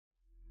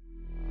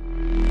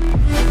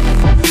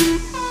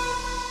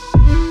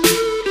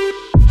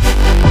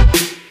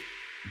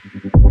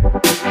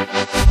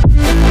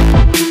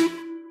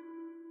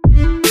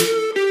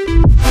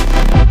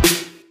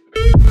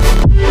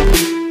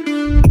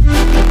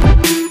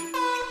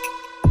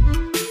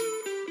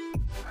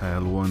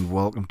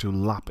welcome to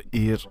lap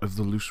 8 of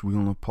the Loose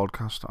Wheelner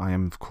podcast. I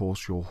am, of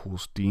course, your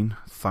host, Dean.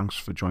 Thanks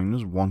for joining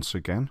us once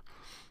again.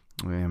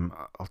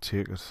 I'll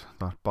take it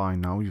that by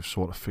now you've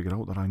sort of figured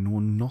out that I know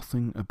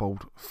nothing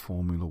about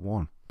Formula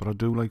 1, but I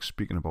do like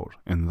speaking about it,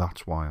 and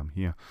that's why I'm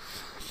here.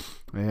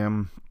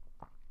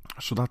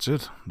 So that's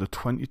it. The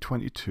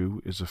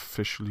 2022 is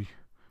officially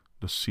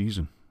the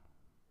season.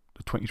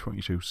 The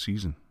 2022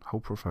 season. How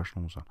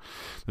professional was that?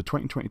 The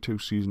 2022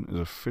 season is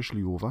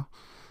officially over.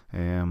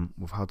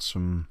 We've had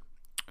some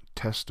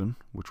testing,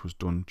 which was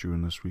done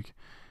during this week,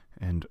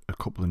 and a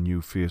couple of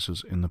new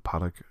faces in the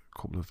paddock, a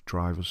couple of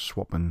drivers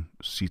swapping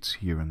seats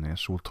here and there,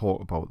 so we'll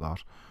talk about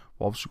that.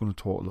 We're obviously going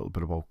to talk a little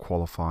bit about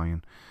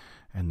qualifying,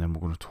 and then we're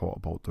going to talk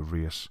about the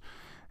race.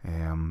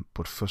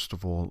 But first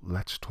of all,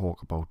 let's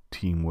talk about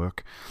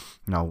teamwork.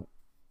 Now,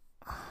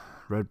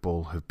 Red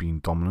Bull have been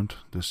dominant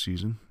this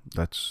season.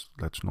 Let's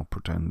not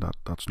pretend that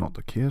that's not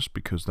the case,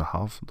 because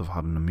they've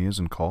had an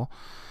amazing car.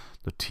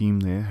 The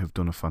team there have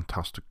done a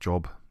fantastic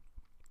job.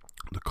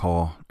 The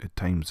car at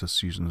times this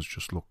season has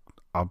just looked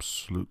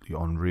absolutely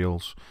on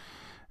rails.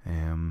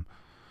 They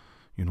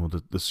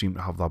seem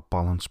to have that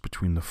balance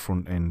between the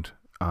front end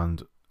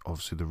and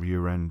obviously the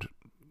rear end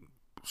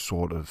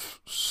sort of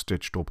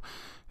stitched up.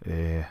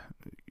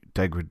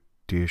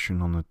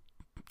 Degradation.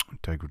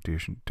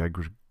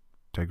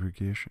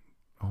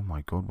 Oh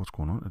my god, what's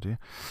going on today?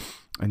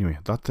 Anyway,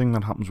 that thing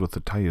that happens with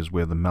the tyres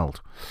where they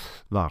melt,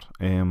 that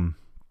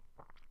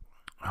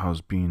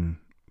has been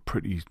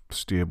pretty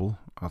stable.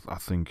 I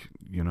think,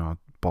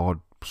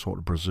 bar sort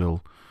of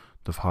Brazil,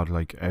 they've had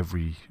like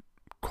every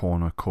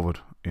corner covered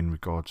in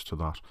regards to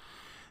that.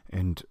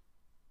 And,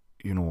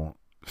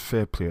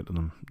 fair play to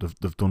them.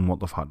 They've done what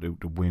they've had to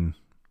win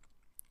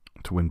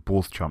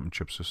both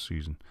championships this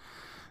season.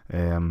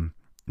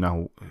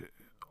 Now,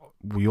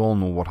 we all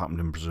know what happened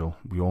in Brazil.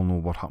 We all know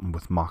what happened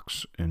with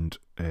Max, and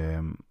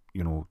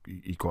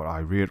he got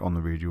irate on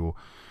the radio.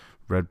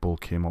 Red Bull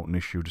came out and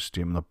issued a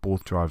statement that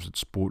both drivers had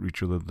spoke to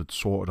each other, they'd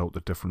sorted out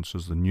the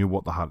differences, they knew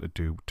what they had to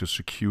do to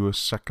secure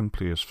second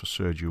place for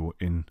Sergio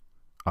in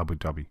Abu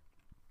Dhabi.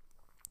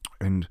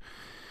 And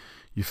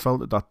you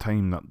felt at that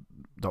time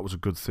that was a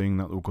good thing,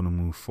 that they were going to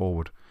move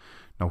forward.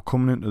 Now,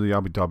 coming into the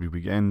Abu Dhabi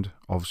weekend,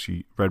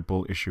 obviously Red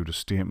Bull issued a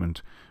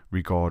statement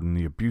regarding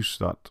the abuse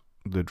that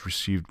they'd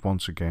received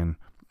once again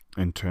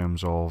in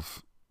terms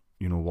of,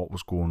 what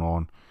was going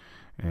on,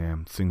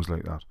 things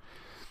like that.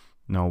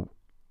 Now,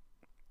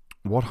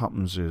 what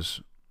happens is,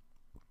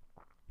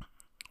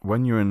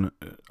 when you're in,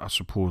 I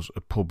suppose, a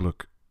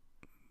public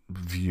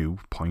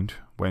viewpoint,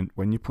 when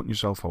you're putting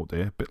yourself out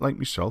there, a bit like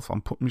myself,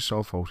 I'm putting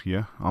myself out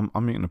here, I'm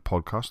making a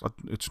podcast,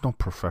 it's not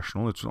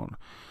professional, it's not,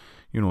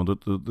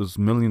 there's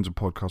millions of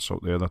podcasts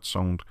out there that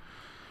sound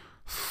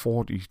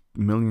 40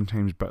 million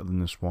times better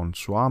than this one,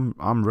 so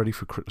I'm ready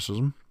for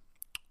criticism,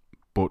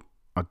 but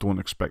I don't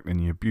expect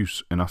any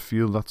abuse, and I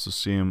feel that's the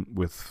same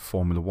with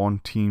Formula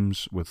 1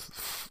 teams,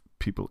 with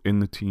people in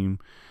the team,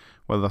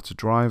 whether that's a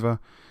driver,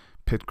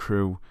 pit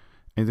crew,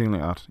 anything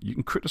like that. You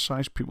can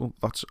criticise people,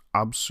 that's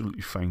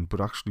absolutely fine,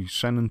 but actually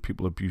sending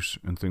people abuse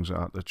and things like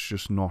that, that's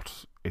just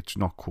not, it's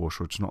not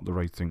kosher, it's not the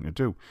right thing to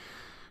do.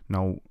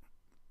 Now,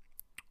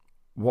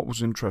 what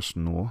was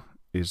interesting though,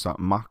 is that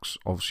Max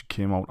obviously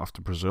came out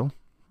after Brazil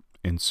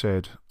and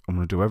said, I'm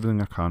going to do everything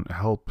I can to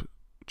help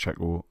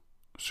Checo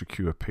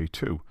secure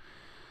P2.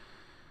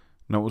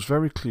 Now, it was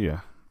very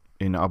clear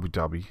in Abu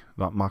Dhabi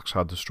that Max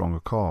had the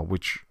stronger car,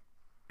 which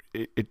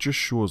it just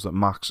shows that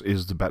Max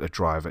is the better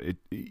driver.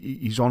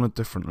 He's on a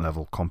different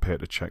level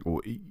compared to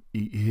Checo.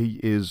 He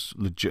is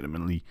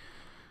legitimately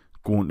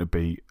going to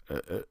be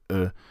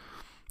a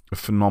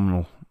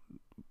phenomenal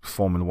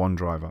Formula 1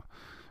 driver.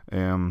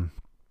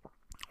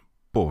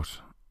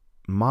 But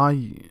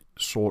my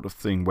sort of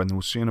thing, when they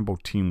were saying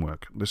about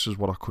teamwork, this is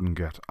what I couldn't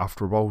get.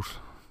 After about,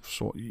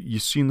 so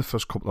you've seen the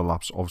first couple of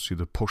laps, obviously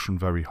they're pushing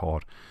very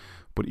hard.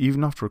 But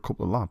even after a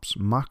couple of laps,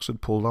 Max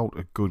had pulled out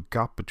a good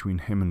gap between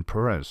him and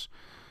Perez.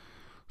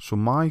 So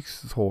my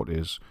thought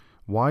is,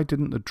 why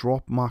didn't they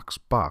drop Max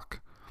back?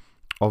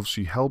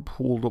 Obviously help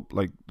hold up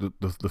like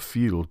the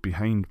field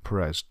behind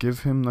Perez.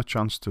 Give him the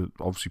chance to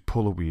obviously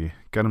pull away,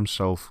 get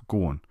himself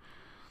going.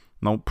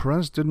 Now,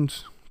 Perez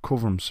didn't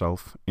cover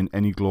himself in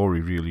any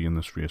glory really in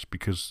this race,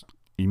 because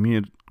he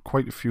made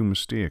quite a few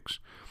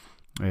mistakes.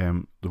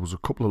 There was a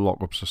couple of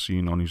lockups I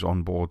seen on his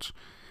onboards,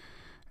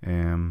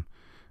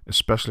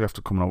 especially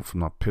after coming out from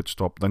that pit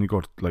stop. Then he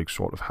got like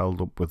sort of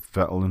held up with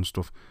Vettel and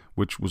stuff,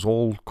 which was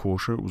all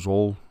kosher, it was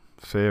all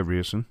fair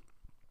racing,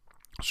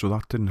 so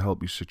that didn't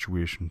help his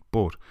situation.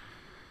 But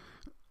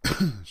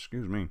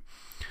excuse me,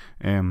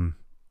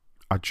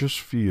 I just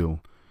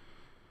feel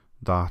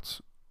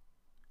that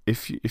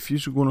if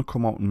you're going to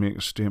come out and make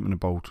a statement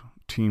about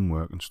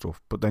teamwork and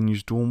stuff, but then you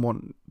don't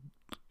want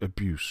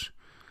abuse,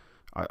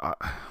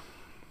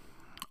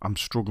 I'm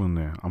struggling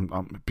there.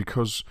 I'm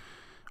because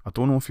I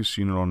don't know if you've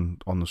seen it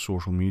on the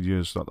social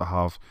medias that they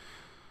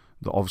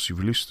obviously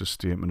released a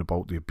statement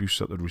about the abuse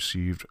that they'd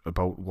received,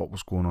 about what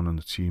was going on in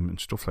the team and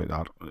stuff like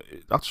that.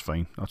 That's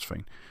fine.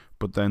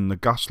 But then they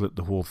gaslit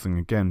the whole thing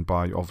again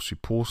by obviously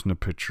posting a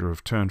picture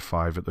of turn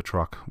 5 at the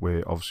track,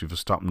 where obviously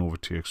Verstappen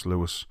overtakes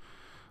Lewis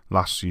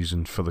last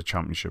season for the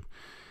championship.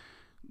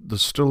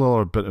 There's still a lot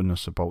of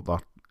bitterness about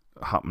that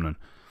happening.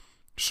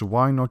 So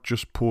why not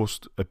just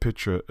post a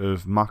picture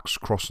of Max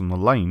crossing the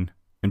line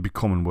and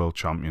becoming world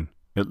champion?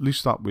 At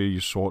least that way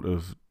you're sort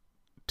of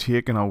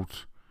taking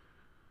out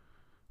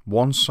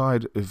one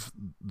side of...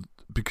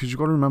 Because you've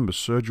got to remember,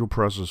 Sergio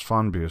Perez's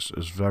fan base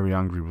is very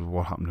angry with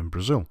what happened in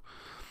Brazil.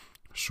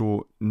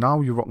 So now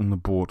you're rocking the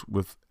boat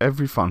with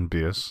every fan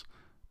base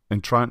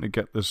and trying to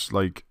get this,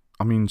 like...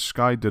 I mean,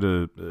 Sky did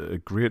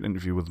a great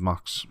interview with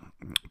Max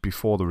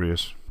before the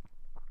race.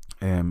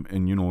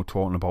 And, you know,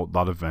 talking about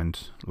that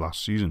event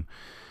last season.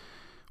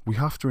 We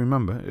have to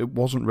remember, it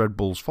wasn't Red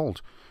Bull's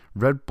fault.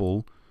 Red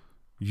Bull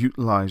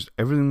utilised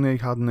everything they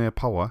had in their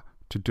power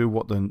to do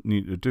what they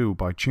needed to do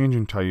by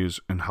changing tyres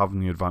and having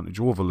the advantage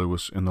over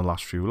Lewis in the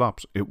last few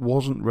laps. It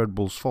wasn't Red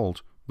Bull's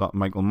fault that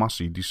Michael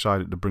Massey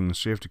decided to bring the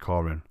safety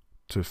car in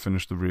to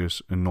finish the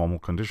race in normal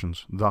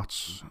conditions.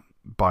 That's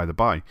by the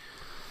by.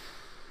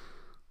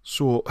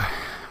 So,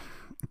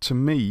 to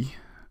me,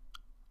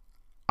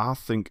 I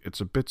think it's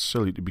a bit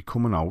silly to be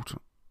coming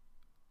out,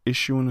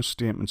 issuing a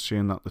statement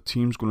saying that the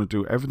team's going to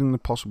do everything they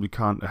possibly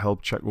can to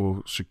help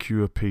Checo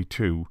secure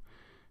P2,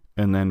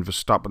 and then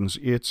Verstappen's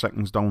 8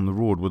 seconds down the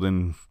road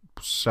within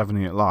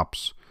 7-8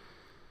 laps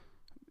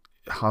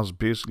has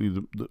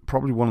basically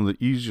probably one of the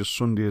easiest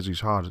Sundays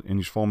he's had in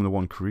his Formula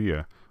 1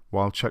 career,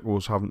 while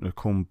Checo's having to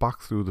come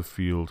back through the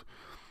field,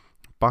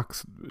 back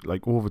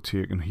like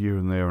overtaking here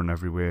and there and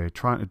everywhere,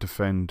 trying to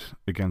defend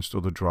against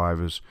other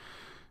drivers.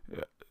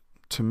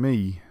 To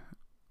me,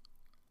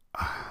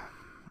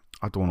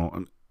 I don't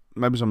know.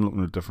 Maybe I'm looking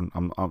at it different.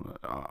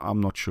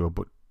 I'm not sure,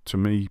 but to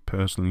me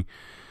personally,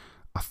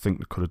 I think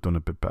they could have done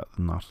a bit better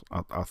than that.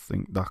 I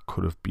think that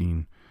could have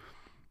been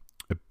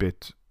a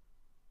bit,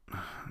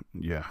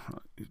 yeah.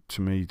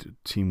 To me,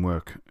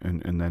 teamwork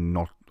and then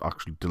not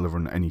actually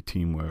delivering any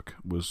teamwork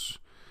was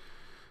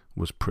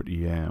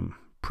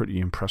pretty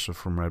impressive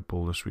from Red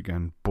Bull this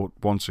weekend. But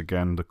once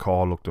again, the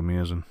car looked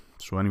amazing.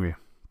 So anyway,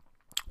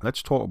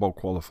 let's talk about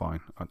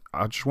qualifying.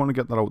 I just want to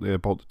get that out there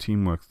about the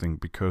teamwork thing,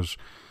 because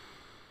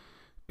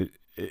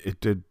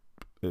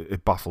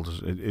it baffled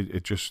us.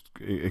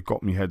 It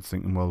got me head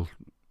thinking, well,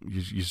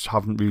 you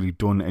haven't really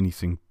done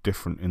anything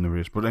different in the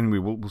race. But anyway,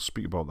 we'll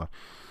speak about that.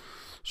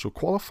 So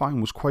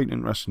qualifying was quite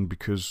interesting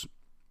because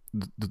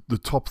the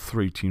top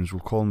 3 teams, we'll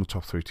call them the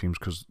top 3 teams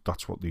because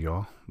that's what they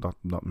are.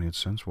 That made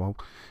sense. Wow.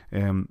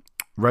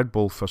 Red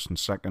Bull first and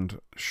second,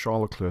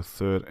 Charles Leclerc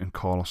third, and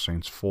Carlos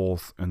Sainz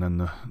fourth, and then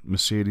the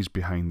Mercedes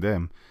behind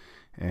them.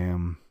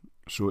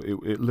 So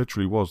it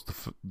literally was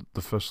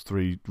the first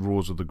 3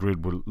 rows of the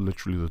grid were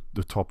literally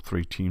the top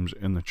 3 teams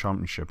in the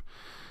championship.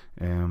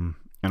 And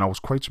I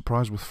was quite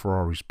surprised with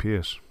Ferrari's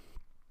pace.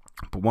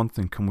 But one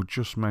thing, can we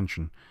just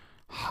mention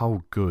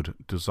how good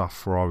does that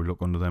Ferrari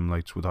look under them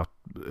lights with that?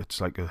 It's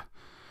like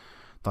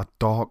that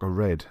darker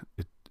red.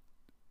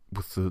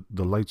 With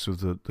the lights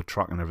of the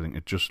track and everything,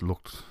 it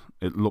looked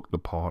the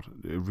part.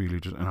 It really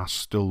just, and I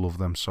still love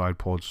them side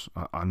pods.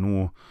 I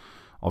know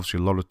obviously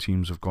a lot of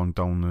teams have gone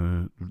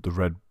down the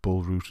Red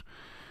Bull route,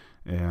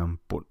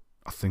 but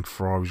I think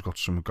Ferrari's got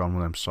something going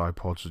with them side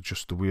pods. It's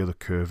just the way they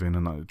curve in,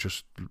 and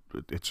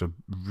it's a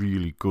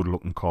really good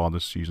looking car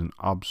this season.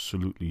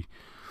 Absolutely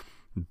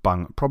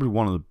bang. Probably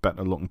one of the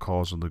better looking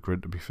cars on the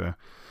grid, to be fair.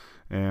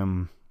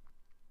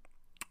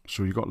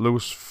 So you got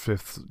Lewis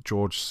 5th,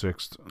 George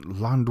 6th,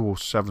 Lando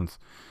 7th,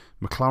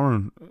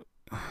 McLaren.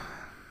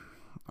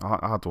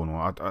 I don't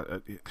know.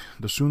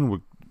 The sooner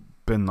we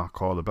bin that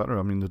car, the better.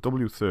 I mean, the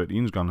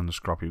W13's gone in the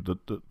scrappy. The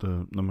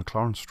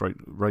McLaren's straight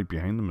right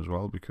behind them as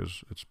well,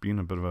 because it's been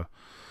a bit of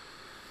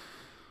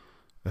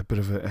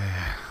a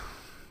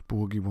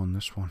bogey one,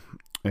 this one.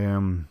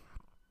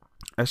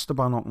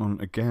 Esteban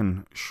Ocon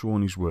again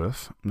showing his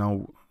worth.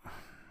 Now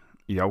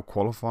he out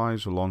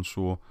qualifies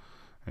Alonso.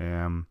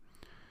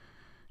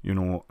 You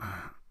know,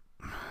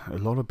 a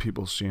lot of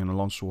people saying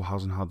Alonso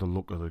hasn't had the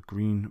look of the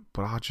green,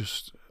 but I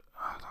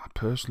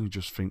personally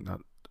just think that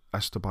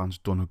Esteban's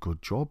done a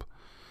good job,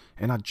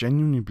 and I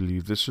genuinely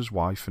believe this is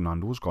why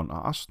Fernando has gone to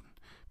Aston,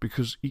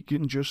 because he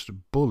can just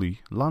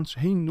bully Lance.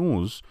 He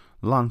knows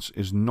Lance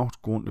is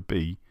not going to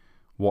be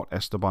what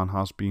Esteban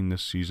has been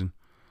this season.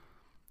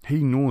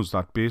 He knows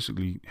that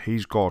basically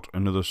he's got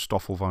another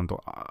Stoffel Van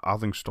Dorn. I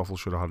think Stoffel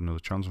should have had another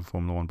chance in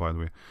Formula 1, by the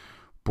way,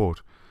 but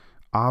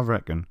I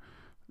reckon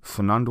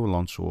Fernando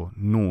Alonso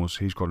knows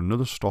he's got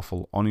another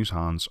Stoffel on his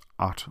hands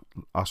at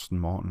Aston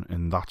Martin,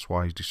 and that's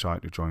why he's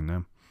decided to join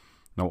them.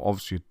 Now,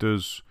 obviously, it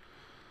does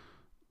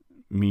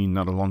mean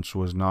that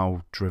Alonso has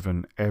now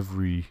driven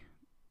every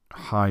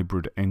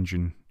hybrid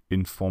engine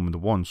in Formula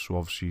 1. So,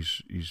 obviously,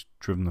 he's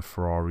driven the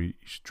Ferrari,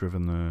 he's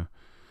driven the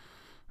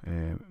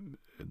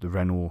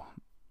Renault,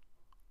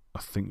 I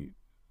think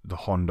the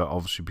Honda,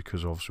 obviously,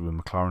 because obviously with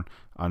McLaren,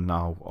 and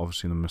now,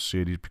 obviously, the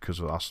Mercedes because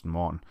of Aston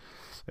Martin.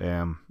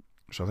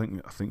 So I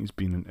think he's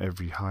been in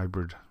every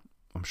hybrid.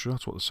 I'm sure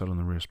that's what they said on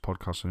the race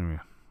podcast anyway.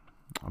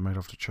 I might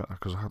have to check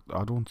that, because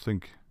I don't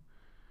think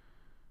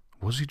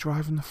Was he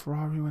driving the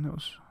Ferrari when it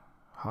was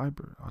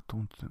hybrid? I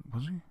don't think,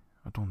 was he?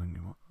 I don't think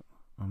he was.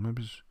 Or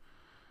maybe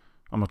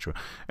I'm not sure.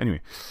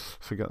 Anyway,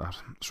 forget that.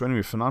 So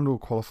anyway, Fernando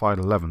qualified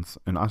 11th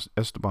and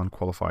Esteban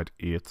qualified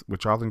 8th,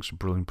 which I think is a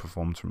brilliant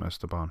performance from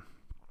Esteban.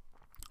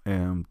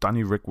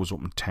 Danny Rick was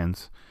up in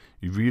 10th.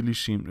 He really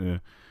seemed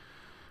to,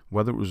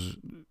 whether it was,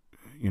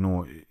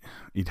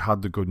 he'd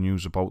had the good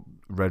news about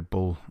Red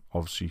Bull,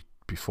 obviously,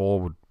 before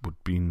would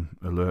been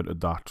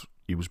alerted that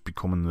he was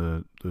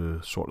becoming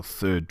the sort of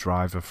third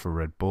driver for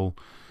Red Bull.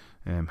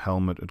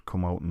 Helmut had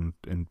come out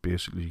and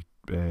basically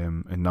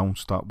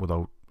announced that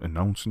without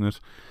announcing it.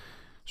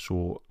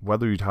 So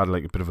whether he'd had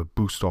like a bit of a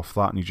boost off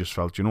that and he just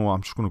felt,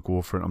 I'm just going to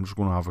go for it, I'm just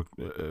going to have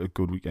a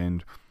good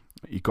weekend.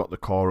 He got the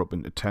car up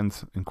into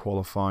 10th in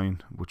qualifying,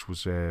 which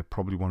was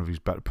probably one of his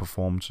better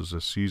performances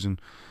this season.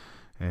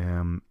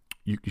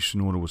 Yuki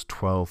Tsunoda was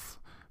 12th.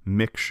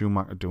 Mick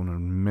Schumacher doing an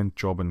immense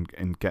job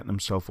in getting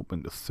himself up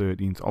into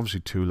 13th. Obviously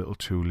too little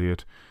too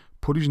late.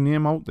 Put his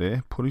name out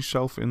there, put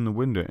himself in the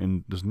window,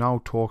 and there's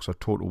now talks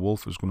that Toto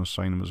Wolff is going to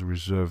sign him as a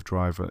reserve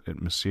driver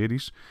at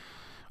Mercedes.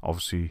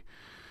 Obviously,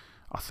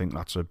 I think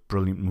that's a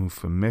brilliant move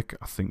for Mick.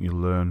 I think you'll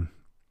learn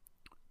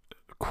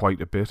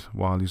quite a bit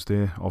while he's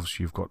there.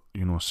 Obviously, you've got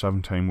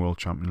 7-time world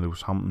champion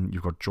Lewis Hamilton.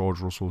 You've got George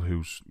Russell,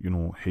 who's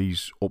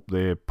he's up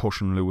there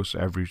pushing Lewis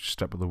every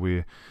step of the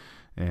way.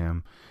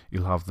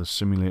 You'll have the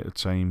simulated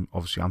time.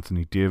 Obviously,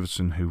 Anthony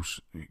Davidson, who's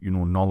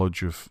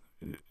knowledge of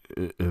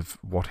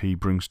what he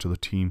brings to the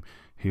team.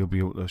 He'll be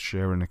able to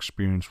share an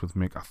experience with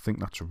Mick. I think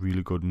that's a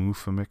really good move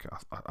for Mick.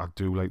 I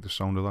do like the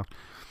sound of that.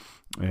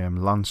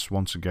 Lance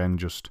once again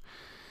just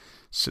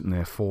sitting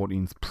there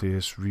 14th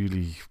place.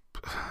 Really,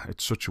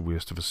 it's such a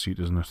waste of a seat,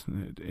 isn't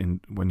it?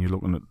 When you're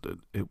looking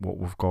at what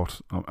we've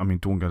got, I mean,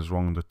 don't get us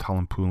wrong, the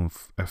talent pool in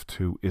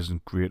F2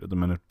 isn't great at the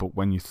minute, but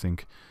when you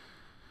think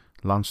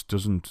Lance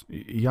doesn't,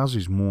 he has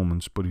his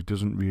moments, but he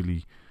doesn't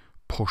really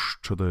push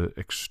to the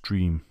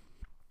extreme.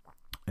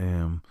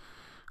 Guan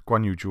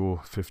Yu Zhou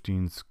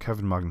 15th,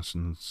 Kevin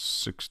Magnussen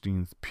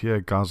 16th,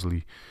 Pierre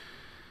Gasly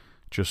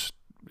just,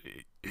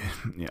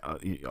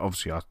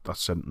 obviously I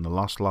said it in the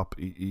last lap,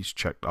 he's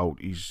checked out,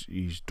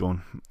 he's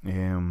done,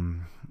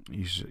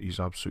 he's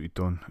absolutely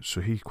done.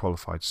 So he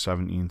qualified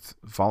 17th,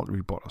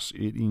 Valtteri Bottas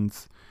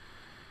 18th,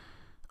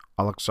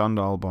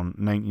 Alexander Albon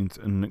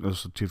 19th, and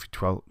Nicholas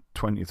Latifi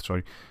 20th.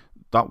 Sorry,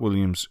 that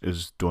Williams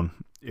is done.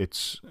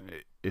 It's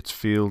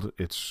failed.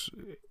 It's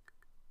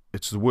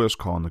the worst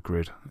car on the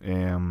grid.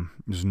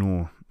 There's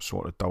no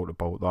sort of doubt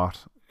about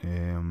that.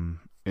 And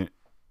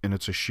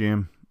it's a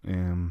shame.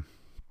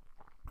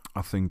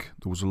 I think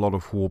there was a lot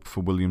of hope for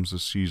Williams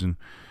this season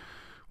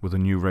with the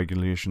new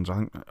regulations. I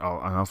think, and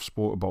I've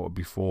spoke about it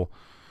before,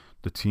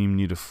 the team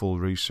need a full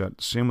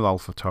reset. Same with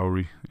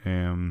AlphaTauri.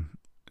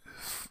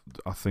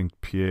 I think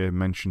Pierre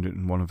mentioned it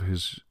in one of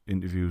his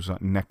interviews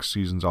that next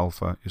season's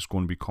Alpha is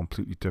going to be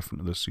completely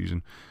different to this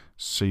season.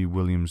 See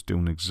Williams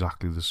doing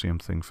exactly the same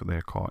thing for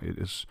their car.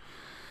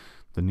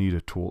 They need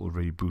a total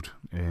reboot.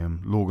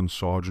 Logan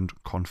Sargent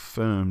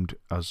confirmed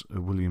as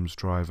a Williams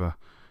driver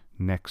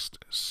next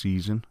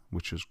season,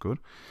 which is good.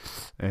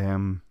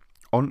 On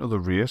to the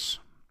race.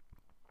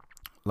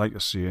 Like I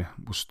say,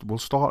 we'll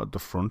start at the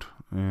front.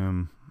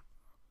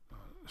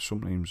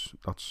 Sometimes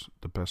that's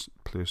the best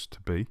place to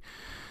be.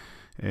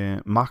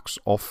 Max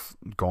off,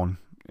 gone.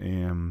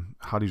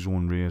 Had his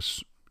own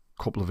race.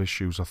 Couple of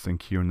issues, I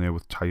think, here and there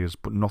with tyres,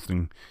 but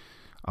nothing.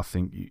 I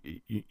think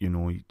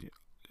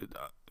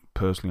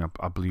personally,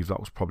 I believe that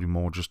was probably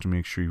more just to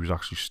make sure he was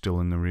actually still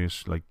in the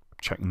race, like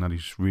checking that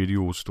his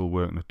radio was still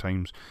working at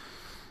times.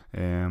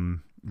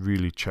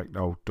 Really checked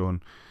out,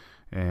 done.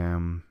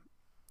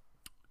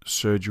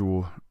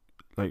 Sergio,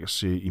 like I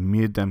say, he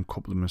made them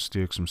couple of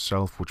mistakes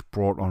himself, which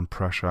brought on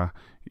pressure.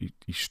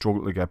 He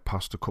struggled to get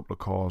past a couple of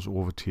cars,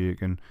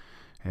 overtaken.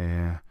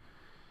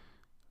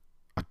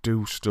 I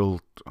do still,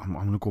 I'm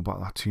going to go back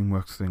to that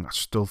teamwork thing. I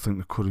still think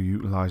they could have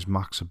utilised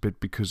Max a bit,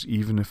 because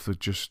even if they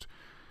just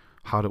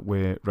had it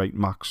where, right,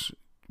 Max,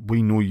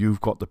 we know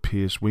you've got the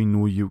pace, we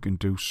know you can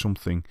do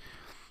something,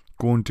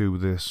 go and do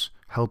this,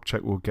 help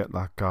check, we'll get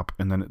that gap,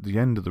 and then at the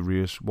end of the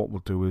race, what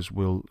we'll do is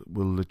we'll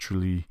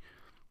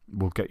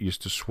get you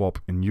to swap,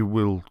 and you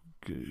will,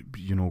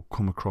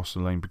 come across the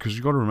line, because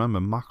you've got to remember,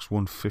 Max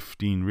won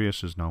 15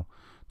 races now.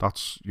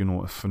 That's,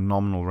 a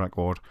phenomenal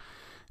record.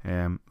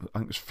 I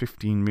think it's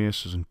 15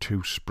 races and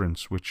 2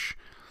 sprints, which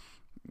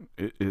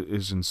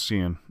is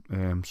insane.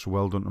 So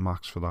well done to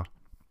Max for that.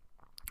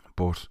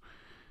 But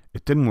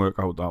it didn't work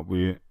out that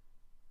way.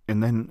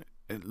 And then,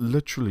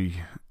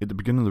 literally, at the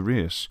beginning of the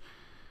race,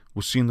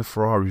 we're seeing the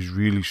Ferraris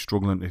really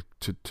struggling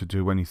to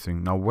do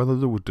anything. Now, whether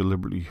they were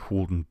deliberately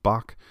holding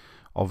back,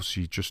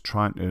 obviously just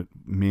trying to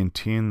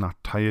maintain that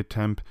tyre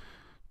temp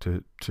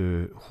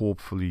to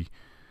hopefully,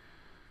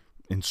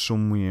 in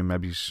some way,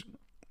 maybe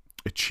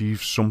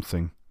achieve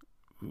something.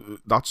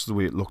 That's the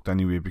way it looked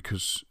anyway,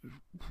 because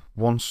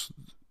once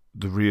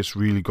the race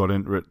really got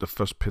into it, the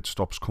first pit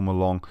stops come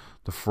along,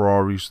 the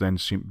Ferraris then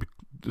seem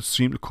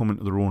to come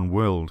into their own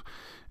world,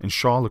 and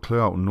Charles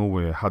Leclerc out of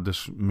nowhere had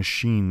this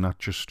machine that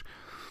just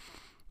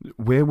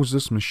where was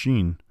this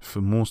machine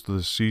for most of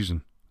the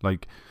season?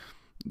 Like,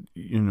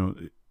 you know,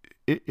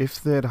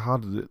 if they'd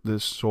had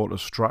this sort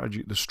of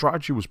strategy, the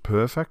strategy was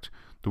perfect.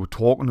 They were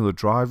talking to the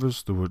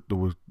drivers. They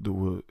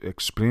were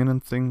explaining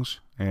things.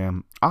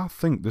 I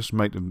think this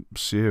might have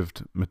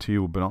saved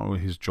Matteo Binotto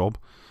his job,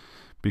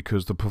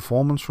 because the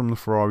performance from the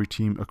Ferrari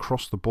team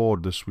across the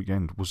board this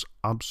weekend was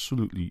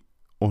absolutely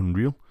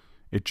unreal.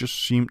 It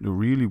just seemed to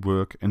really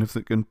work, and if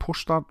they can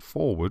push that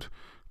forward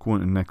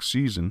going into next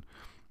season,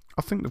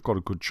 I think they've got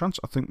a good chance.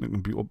 I think they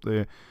can be up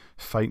there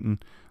fighting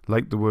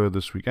like they were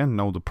this weekend.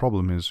 Now, the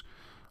problem is,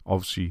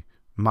 obviously,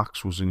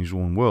 Max was in his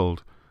own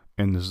world,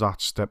 and there's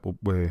that step up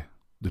where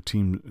the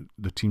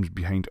teams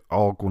behind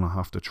are going to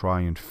have to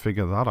try and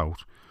figure that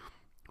out.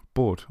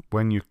 But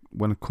when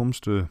it comes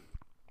to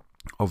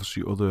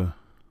obviously other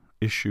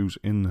issues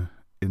in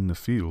the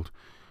field,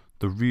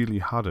 they really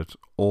had it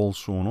all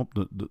sewn up.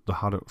 They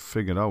had it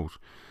figured out.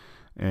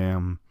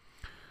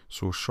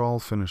 So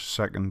Charles finished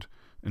second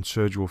and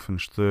Sergio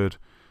finished third.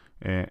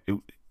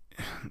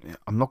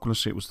 I'm not going to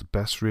say it was the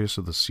best race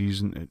of the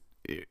season.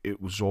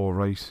 It was all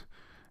right,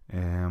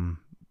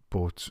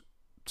 but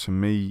to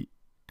me,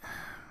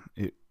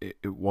 it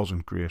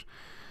wasn't great.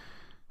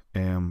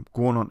 Going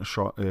on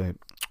to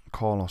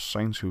Carlos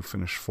Sainz, who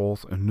finished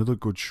fourth. Another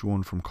good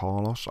showing from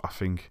Carlos. I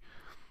think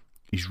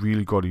he's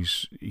really got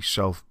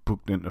himself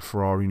booked into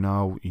Ferrari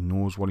now. He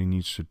knows what he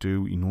needs to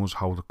do. He knows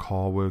how the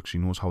car works. He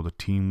knows how the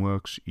team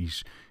works.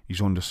 He's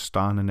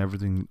understanding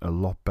everything a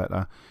lot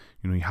better.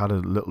 You know, he had a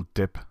little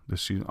dip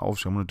this season.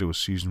 Obviously, I'm going to do a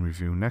season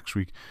review next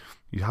week.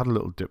 He had a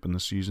little dip in the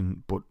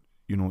season, but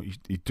you know,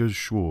 he does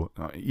show.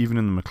 Even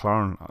in the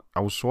McLaren, I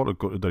was sort of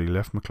gutted that he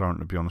left McLaren,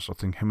 to be honest. I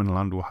think him and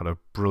Lando had a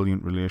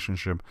brilliant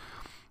relationship.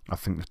 I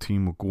think the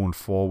team were going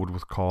forward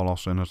with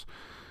Carlos in it.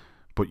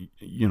 But,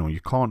 you know,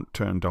 you can't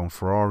turn down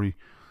Ferrari,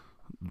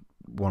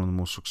 one of the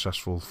most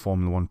successful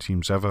Formula 1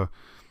 teams ever.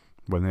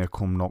 When they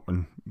come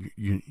knocking,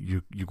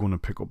 you're going to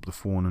pick up the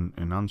phone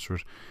and answer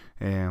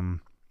it.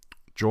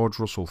 George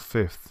Russell,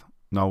 fifth.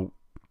 Now,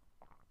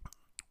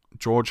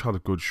 George had a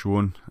good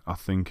showing, I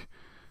think.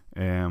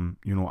 You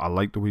know, I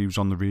like the way he was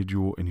on the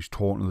radio and he's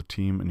talking to the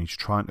team and he's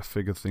trying to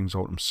figure things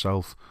out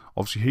himself.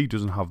 Obviously, he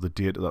doesn't have the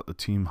data that the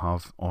team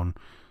have on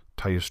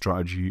tyre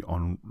strategy,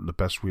 on the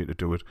best way to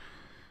do it.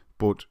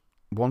 But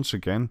once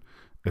again,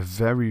 a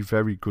very,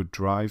 very good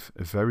drive,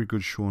 a very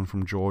good showing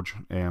from George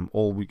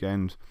all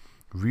weekend.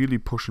 Really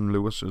pushing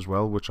Lewis as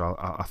well, which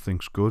I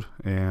think's good.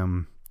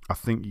 I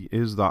think he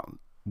is that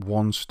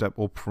one step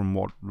up from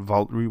what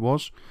Valtteri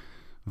was.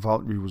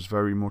 Valtteri was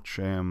very much...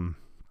 how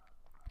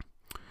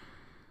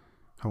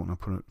can I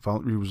put it?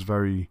 Valtteri was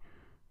very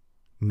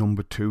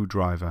number two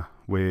driver,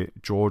 where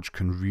George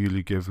can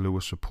really give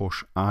Lewis a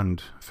push,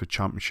 and for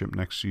championship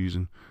next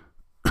season.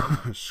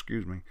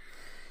 Excuse me.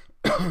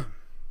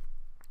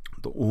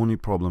 The only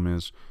problem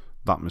is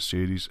that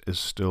Mercedes is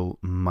still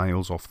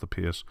miles off the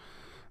pace.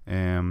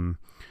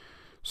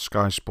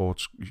 Sky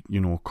Sports, you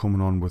know,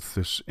 coming on with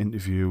this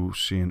interview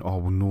saying, oh,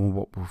 we know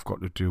what we've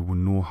got to do, we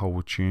know how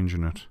we're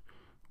changing it,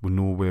 we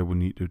know where we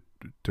need to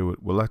do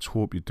it. Well, let's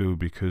hope you do,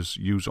 because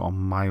you are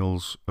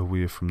miles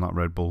away from that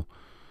Red Bull,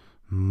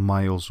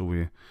 miles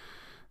away.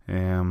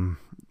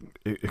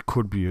 It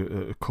could be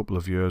a couple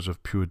of years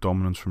of pure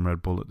dominance from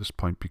Red Bull at this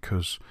point,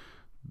 because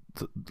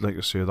like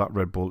I say, that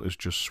Red Bull is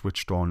just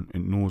switched on.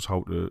 It knows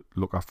how to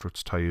look after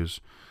its tyres.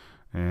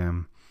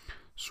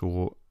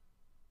 So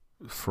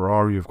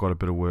Ferrari have got a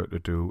bit of work to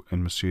do,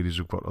 and Mercedes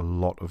have got a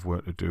lot of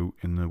work to do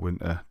in the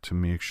winter to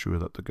make sure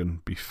that they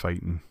can be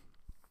fighting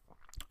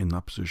in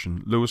that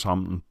position. Lewis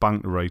Hamilton,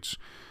 bank the rights,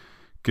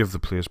 give the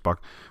place back.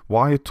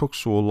 Why it took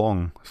so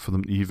long for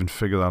them to even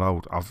figure that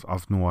out,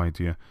 I've no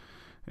idea.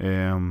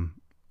 I'm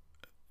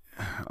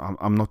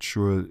not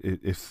sure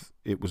if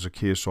it was a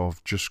case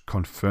of just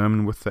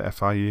confirming with the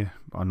FIA.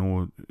 I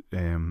know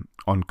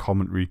on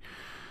commentary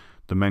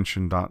they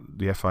mentioned that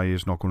the FIA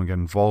is not going to get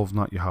involved in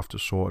that. You have to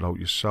sort it out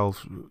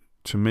yourself.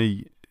 To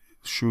me,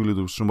 surely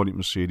there was somebody at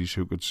Mercedes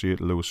who could say it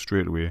to Lewis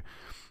straight away,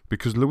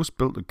 because Lewis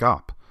built a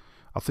gap.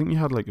 I think you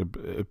had like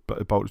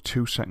about a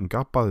 2-second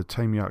gap by the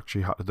time you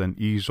actually had to then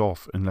ease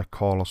off and let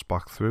Carlos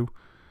back through.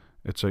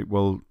 It's like,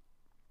 well,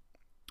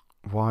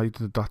 why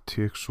did that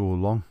take so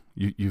long?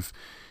 You've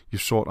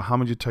sort of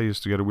hammered your tyres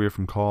to get away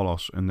from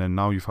Carlos, and then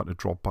now you've had to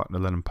drop back to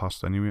let him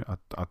past anyway.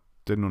 I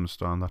didn't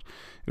understand that.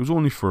 It was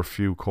only for a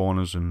few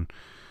corners, and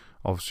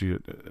obviously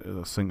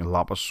I think a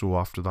lap or so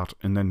after that,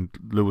 and then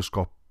Lewis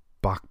got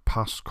back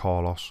past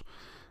Carlos.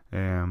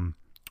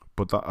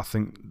 But that, I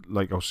think,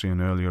 like I was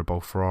saying earlier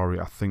about Ferrari,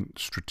 I think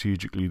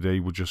strategically they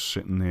were just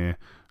sitting there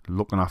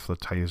looking after the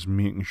tyres,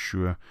 making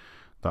sure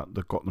that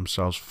they got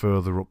themselves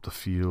further up the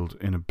field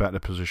in a better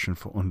position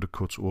for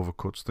undercuts,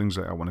 overcuts, things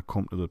like that when it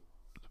come to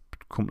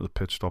the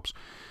pit stops.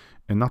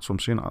 And that's what I'm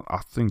saying.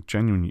 I think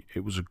genuinely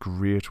it was a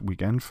great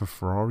weekend for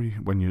Ferrari.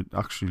 When you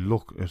actually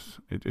look at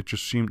it, it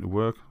just seemed to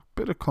work.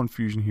 Bit of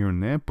confusion here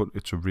and there, but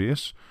it's a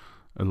race.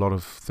 A lot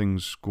of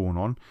things going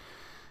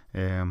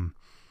on.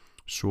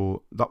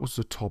 So that was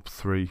the top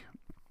three.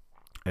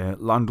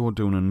 Lando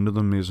doing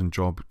another amazing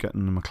job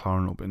getting the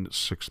McLaren up into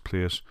 6th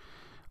place.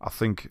 I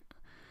think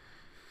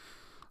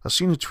I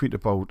seen a tweet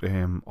about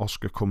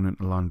Oscar coming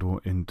into Lando,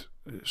 and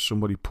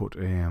somebody put,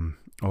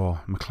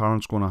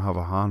 McLaren's going to have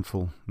a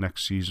handful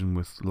next season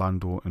with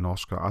Lando and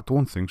Oscar. I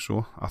don't think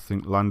so. I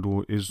think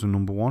Lando is the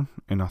number one,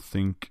 and I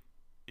think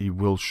he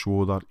will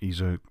show that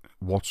he's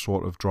what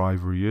sort of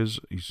driver he is.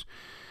 He's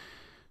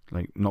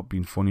like, not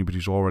being funny, but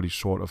he's already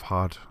sort of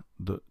had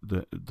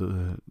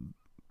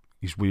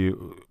his way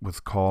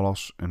with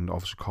Carlos, and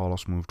obviously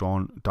Carlos moved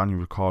on. Daniel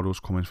Ricciardo's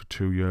come in for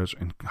 2 years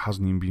and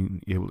hasn't even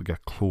been able to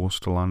get close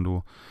to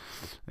Lando.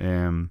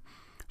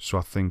 So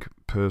I think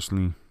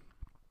personally,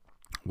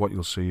 what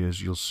you'll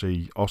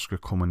see Oscar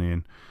coming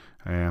in.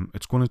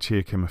 It's going to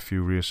take him a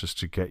few races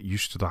to get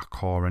used to that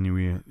car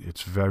anyway.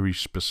 It's very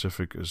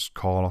specific, as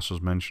Carlos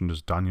has mentioned,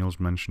 as Daniel's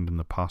mentioned in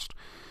the past.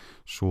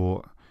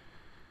 So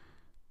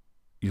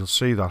you'll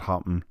see that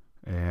happen.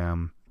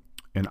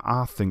 And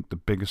I think the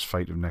biggest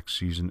fight of next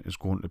season is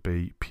going to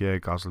be Pierre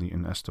Gasly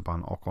and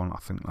Esteban Ocon. I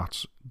think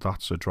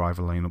that's a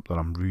driver lineup that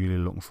I'm really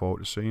looking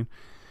forward to seeing.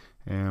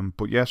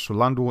 But yeah, so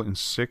Lando in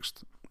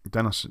 6th.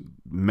 Then I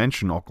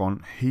mentioned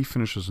Ocon. He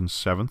finishes in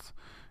 7th.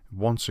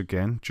 Once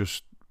again,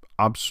 just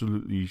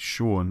absolutely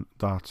showing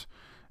that,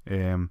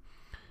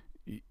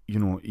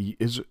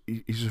 he's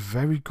a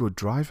very good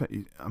driver.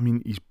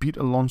 He's beat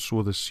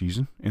Alonso this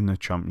season in the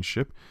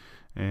championship.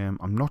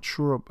 I'm not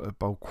sure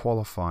about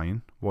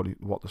qualifying, what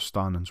the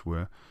standings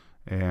were,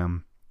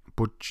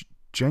 but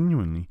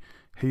genuinely,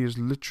 he is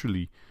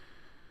literally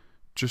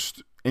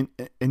just, and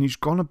he's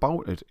gone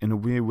about it in a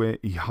way where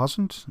he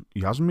hasn't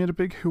made a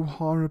big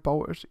hoo-ha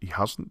about it. He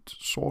hasn't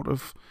sort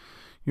of,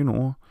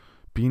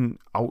 been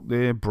out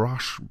there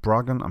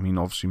bragging.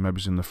 Obviously maybe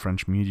it's in the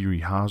French media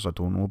he has, I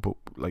don't know, but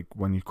like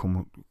when he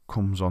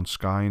comes on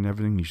Sky and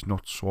everything, he's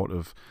not sort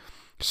of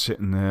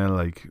sitting there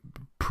like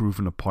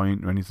proving a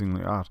point or anything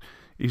like that.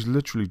 He's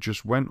literally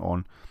just went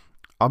on,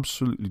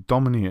 absolutely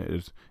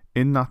dominated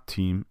in that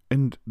team,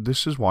 and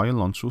this is why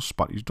Alonso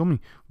spat his dummy.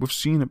 We've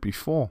seen it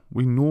before.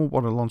 We know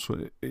what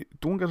Alonso.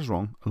 Don't get us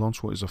wrong.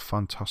 Alonso is a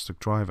fantastic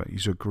driver.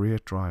 He's a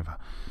great driver,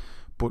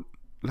 but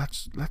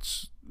let's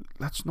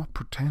not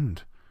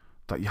pretend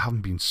that you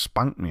haven't been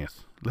spanked, mate.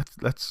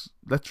 Let's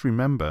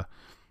remember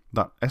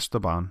that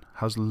Esteban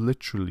has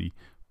literally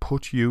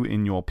put you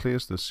in your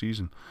place this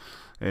season.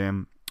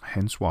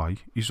 Hence why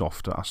he's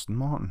off to Aston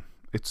Martin.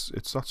 It's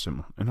that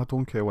simple, and I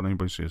don't care what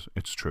anybody says.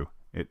 It's true.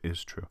 It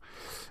is true.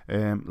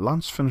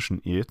 Lance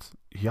finishing 8th.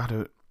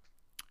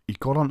 He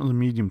got onto the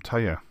medium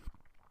tyre,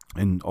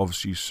 and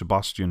obviously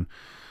Sebastian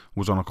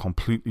was on a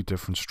completely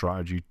different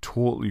strategy.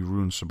 Totally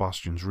ruined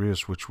Sebastian's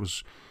race, it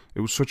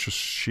was such a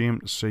shame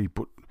to see.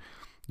 But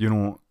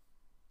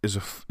as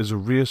a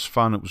race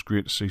fan, it was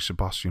great to see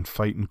Sebastian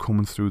fighting,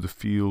 coming through the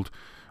field,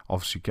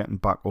 obviously getting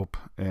back up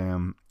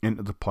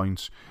into the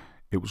points.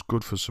 It was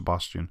good for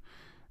Sebastian.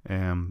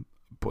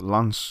 But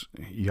Lance,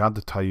 he had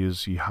the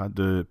tyres, he had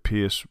the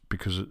pace,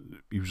 because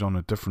he was on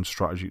a different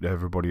strategy to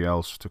everybody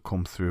else to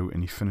come through,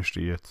 and he finished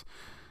 8th.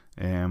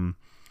 I'm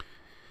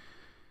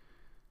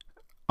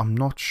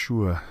not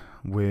sure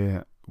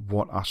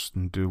what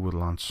Aston do with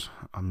Lance.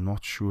 I'm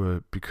not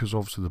sure, because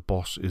obviously the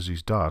boss is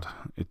his dad.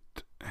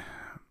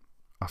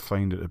 I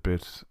find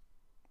it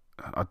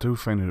I do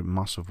find it a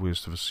massive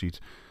waste of a seat.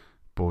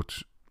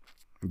 But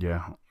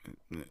yeah,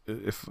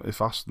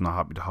 if Aston are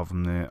happy to have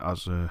him there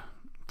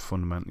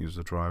fundamentally as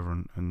the driver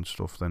and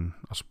stuff, then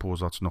I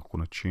suppose that's not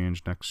going to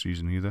change next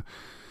season either.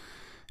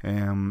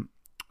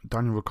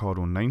 Daniel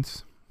Ricciardo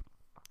 9th.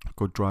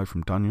 Good drive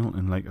from Daniel,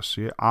 and like I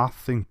say, I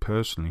think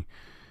personally,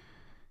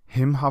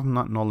 him having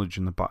that knowledge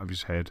in the back of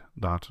his head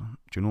that,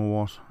 do you know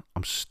what,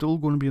 I'm still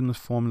going to be in the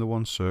Formula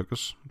 1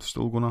 circus, I'm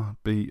still going to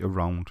be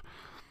around,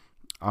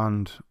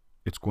 and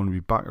it's going to be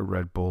back at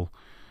Red Bull.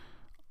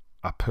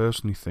 I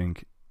personally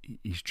think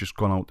he's just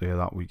gone out there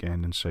that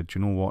weekend and said,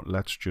 you know what,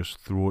 let's just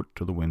throw it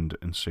to the wind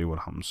and see what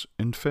happens.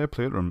 And fair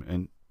play to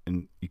him,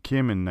 and he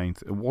came in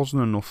 9th. It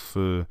wasn't enough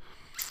for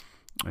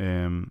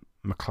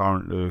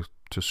McLaren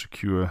to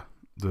secure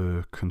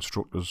the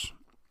constructors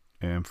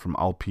from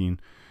Alpine.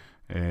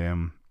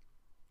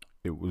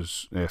 It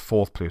was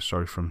 4th place,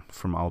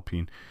 from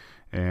Alpine.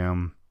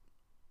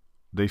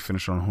 They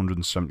finished on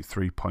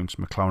 173 points,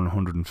 McLaren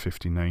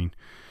 159.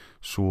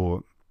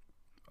 So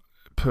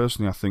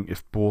personally, I think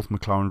if both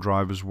McLaren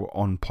drivers were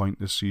on point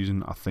this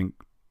season, I think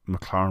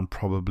McLaren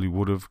probably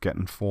would have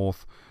gotten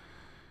 4th.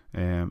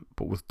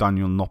 But with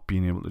Daniel not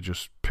being able to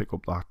just pick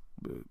up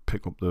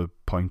the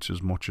points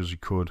as much as he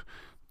could,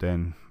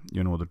 then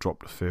they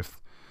dropped to 5th.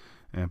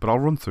 But I'll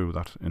run through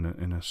that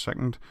in a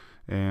second.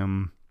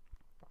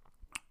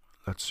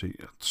 Let's see.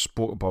 I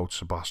spoke about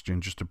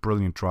Sebastian, just a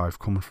brilliant drive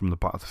coming from the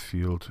back of the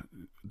field.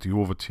 The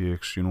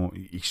overtakes,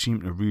 he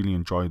seemed to really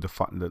enjoy the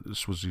fact that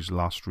this was his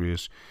last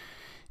race.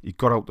 He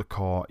got out the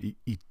car.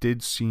 He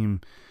did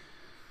seem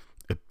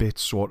a bit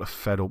sort of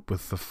fed up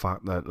with the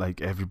fact that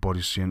like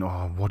everybody's saying,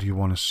 "Oh, what do you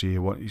want to say?"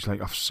 He's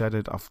like, "I've said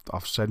it.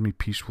 I've said my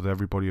piece with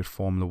everybody at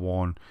Formula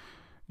 1.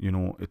 You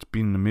know, it's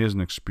been an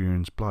amazing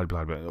experience, blah,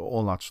 blah, blah,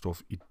 all that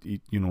stuff.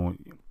 You know,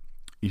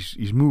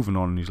 he's moving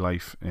on in his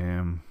life.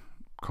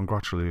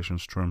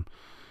 Congratulations to him.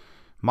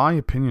 My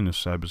opinion of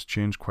Seb has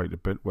changed quite a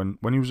bit.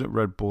 When he was at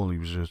Red Bull, he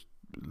was a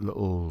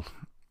little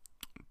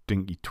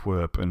dinky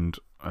twerp, and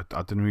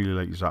I didn't really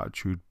like his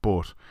attitude.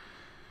 But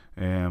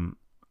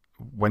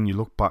when you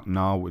look back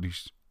now at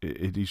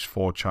his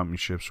 4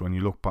 championships, when you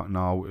look back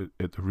now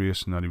at the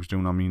racing that he was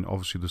doing, I mean,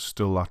 obviously there's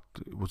still that,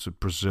 was it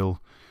Brazil?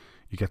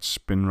 He gets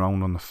spin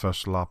round on the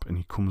first lap and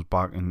he comes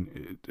back,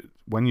 and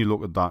when you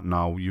look at that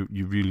now,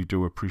 you really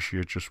do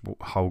appreciate just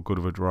how good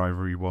of a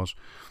driver he was.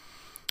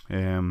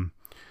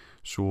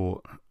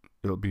 So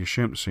it'll be a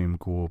shame to see him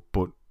go,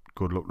 but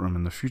good luck to him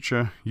in the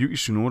future. Yuki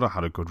Tsunoda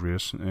had a good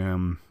race.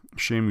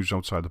 Shame he was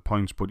outside the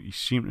points, but he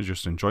seemed to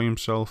just enjoy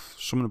himself.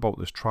 Something about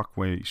this track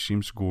where he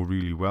seems to go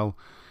really well.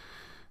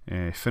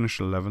 Finished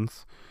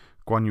 11th.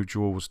 Guan Yu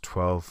Zhou was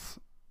 12th.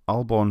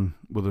 Albon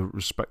with a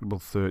respectable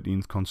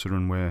 13th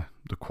considering where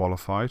they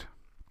qualified.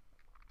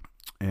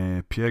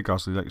 Pierre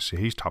Gasly, like I say,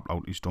 he's tapped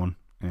out, he's done.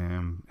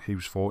 He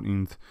was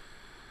 14th.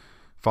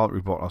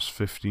 Valtteri Bottas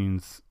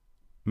 15th.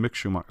 Mick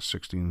Schumacher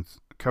 16th.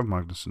 Kevin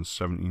Magnussen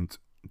 17th.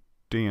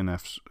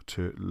 DNFs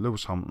to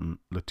Lewis Hamilton,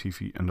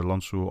 Latifi and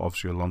Alonso.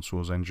 Obviously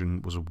Alonso's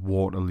engine was a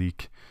water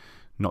leak,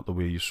 not the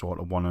way you sort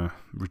of want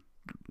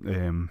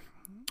to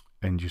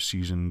end your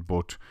season,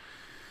 but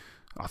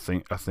I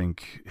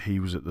think he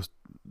was at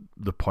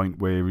the point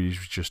where he's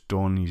just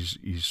done.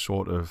 He's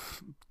sort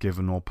of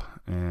given up.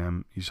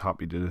 He's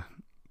happy to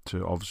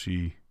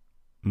obviously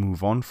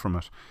move on from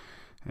it.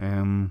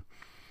 There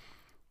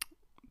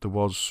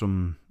was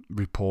some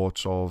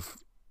reports of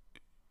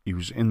he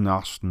was in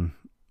Aston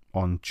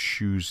on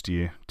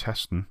Tuesday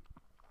testing,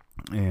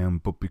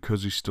 but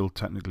because he's still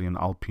technically an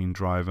Alpine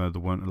driver, they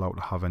weren't allowed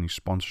to have any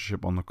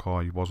sponsorship on the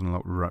car. He wasn't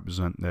allowed to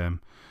represent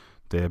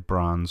their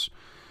brands.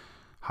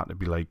 Had to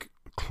be like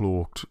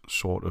cloaked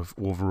sort of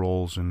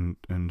overalls and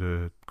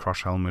a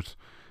crash helmet.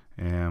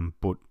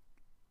 But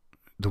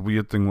the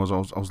weird thing was, I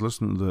was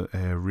listening to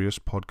the race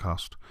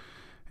podcast,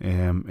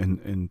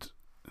 and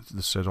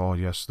they said, oh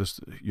yes, this,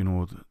 you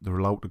know, they're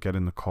allowed to get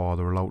in the car,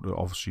 they're allowed to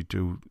obviously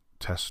do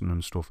testing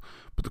and stuff,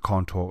 but they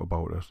can't talk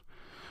about it.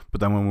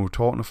 But then when we were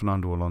talking to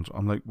Fernando Alonso,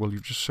 I'm like, well,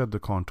 you've just said they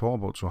can't talk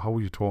about it, so how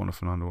are you talking to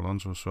Fernando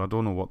Alonso? So I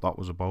don't know what that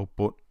was about,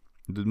 but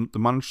they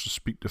managed to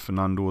speak to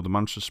Fernando, they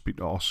managed to speak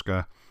to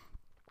Oscar.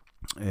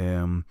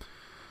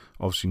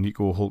 Obviously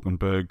Nico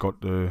Hülkenberg got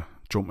to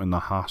jump in the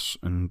Haas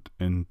and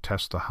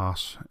test the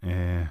Haas.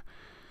 I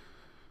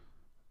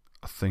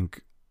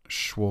think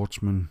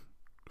Schwartzman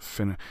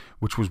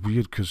which was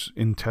weird because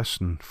in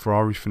testing,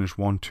 Ferrari finished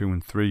 1, 2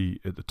 and 3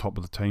 at the top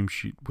of the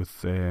timesheet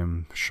with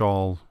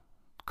Charles,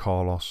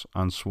 Carlos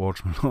and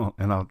Schwartzman,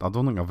 and I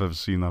don't think I've ever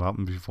seen that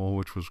happen before,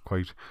 which was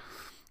quite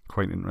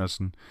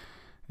interesting.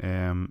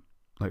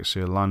 Like I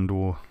say,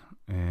 Lando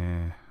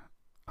and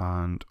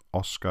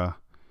Oscar.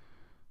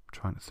 I'm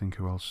trying to think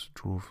who else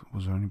drove.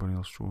 Was there anybody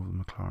else drove the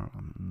McLaren?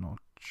 I'm not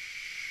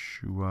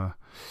sure.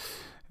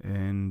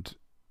 And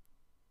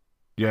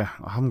yeah,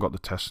 I haven't got the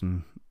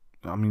testing.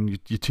 I mean,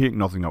 you take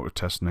nothing out of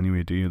testing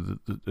anyway, do you?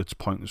 It's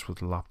pointless with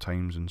the lap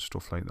times and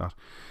stuff like that.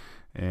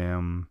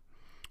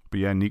 But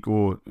yeah,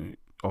 Nico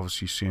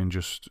obviously saying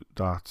just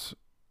that,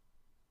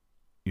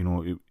 you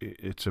know,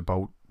 it's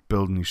about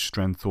building his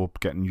strength up,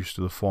 getting used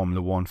to the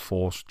Formula 1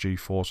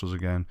 G-forces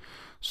again.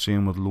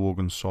 Same with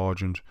Logan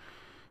Sargent.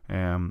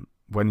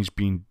 When he's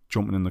been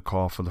jumping in the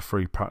car for the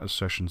free practice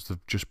sessions,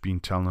 they've just been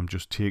telling him,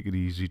 just take it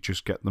easy,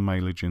 just get the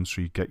mileage in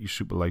so you get your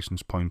super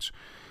license points.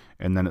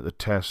 And then at the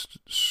test,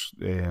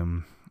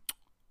 it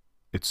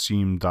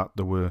seemed that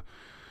there were,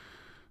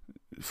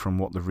 from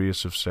what the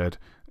race have said,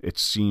 it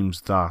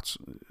seems that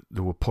they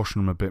were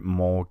pushing him a bit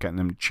more, getting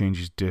him to change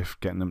his diff,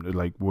 getting him to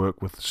like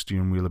work with the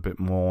steering wheel a bit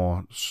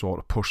more, sort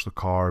of push the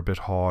car a bit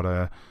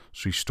harder.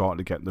 So he started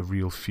to get the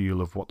real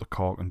feel of what the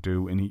car can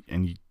do, and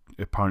he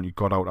apparently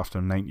got out after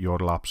 90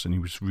 odd laps, and he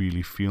was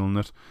really feeling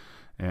it.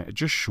 It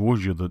just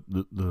shows you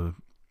the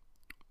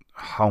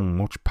how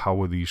much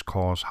power these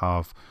cars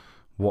have,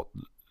 what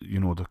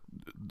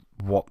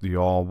they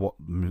are, what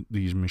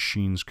these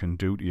machines can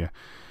do to you.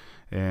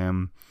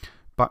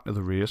 Back to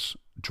the race.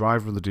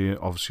 Driver of the day,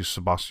 obviously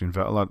Sebastian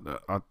Vettel.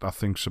 I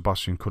think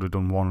Sebastian could have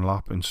done one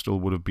lap and still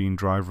would have been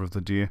driver of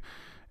the day.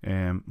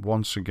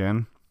 Once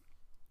again,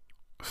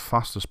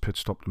 fastest pit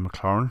stop to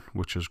McLaren,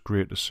 which is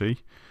great to see.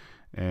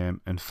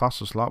 And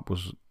fastest lap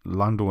was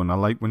Lando, and I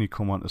like when he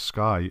come onto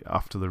Sky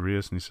after the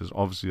race and he says,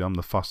 obviously I'm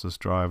the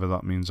fastest driver,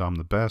 that means I'm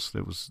the best.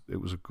 It was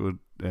a good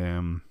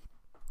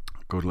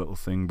little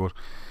thing, but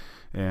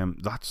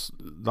that's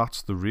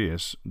the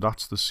race,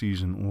 that's the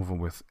season over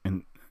with.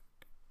 And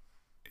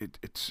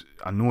it's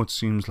I know it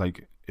seems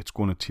like it's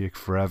going to take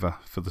forever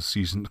for the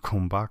season to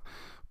come back,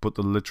 but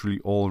they're literally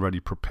already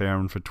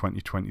preparing for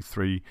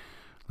 2023.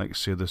 Like I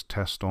say, this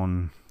test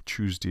on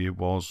Tuesday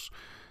was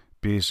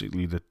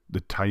basically the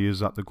tyres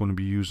that they're going to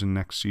be using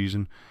next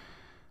season.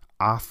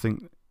 I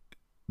think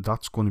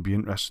that's going to be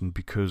interesting,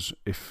 because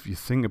if you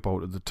think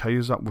about it, the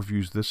tyres that we've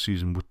used this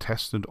season were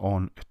tested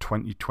on a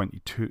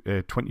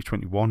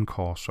 2021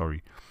 car,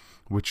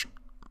 which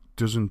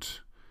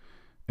doesn't,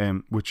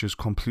 which is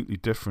completely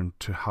different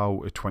to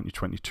how a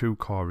 2022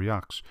 car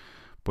reacts.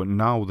 But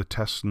now they're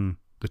testing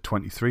the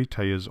 23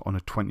 tyres on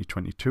a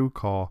 2022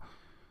 car,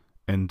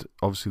 and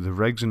obviously the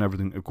regs and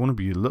everything are going to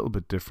be a little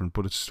bit different,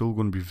 but it's still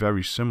going to be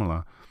very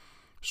similar.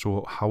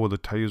 So how are the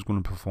tyres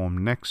going to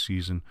perform next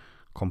season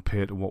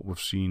compared to what we've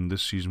seen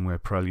this season, where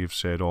Pirelli have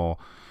said, oh,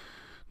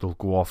 they'll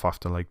go off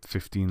after like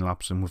 15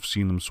 laps, and we've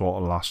seen them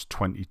sort of last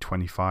 20,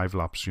 25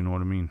 laps, you know what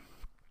I mean?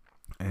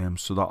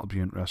 So that'll be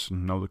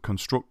interesting. Now the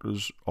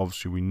constructors,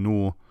 obviously we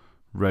know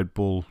Red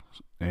Bull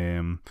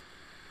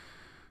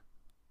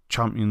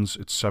champions,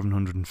 it's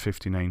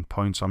 759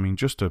 points. I mean,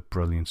 just a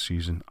brilliant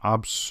season,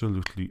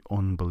 absolutely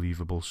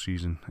unbelievable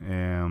season.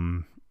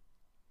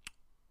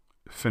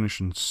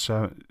 Finishing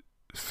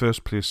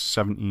first place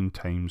 17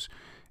 times,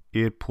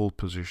 8 pole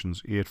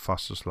positions, 8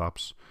 fastest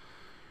laps,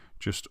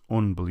 just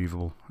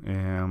unbelievable.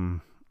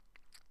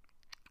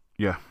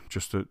 Yeah,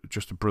 just a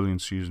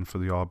brilliant season for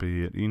the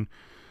RB18.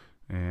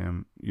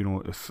 You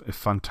know, a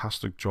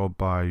fantastic job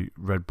by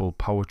Red Bull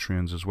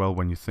Powertrains as well.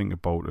 When you think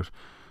about it,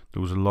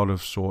 there was a lot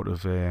of sort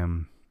of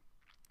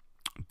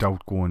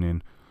doubt going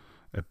in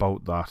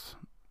about that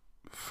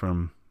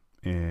from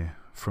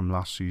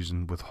last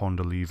season, with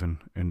Honda leaving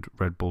and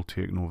Red Bull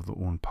taking over their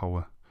own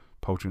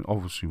powertrain.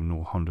 Obviously, we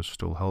know Honda's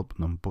still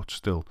helping them, but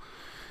still.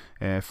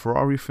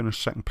 Ferrari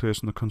finished second place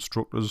in the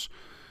constructors,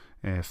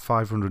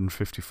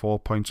 554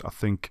 points. I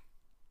think,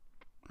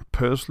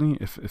 personally,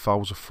 if I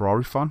was a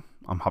Ferrari fan,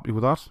 I'm happy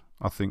with that.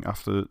 I think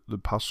after the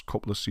past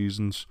couple of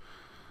seasons,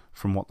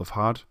 from what they've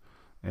had,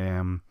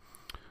 I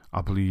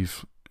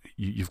believe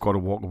you've got to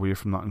walk away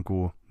from that and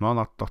go,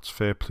 no, that's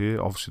fair play.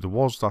 Obviously, there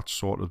was that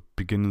sort of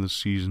beginning of the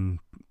season,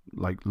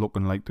 like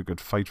looking like they could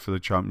fight for the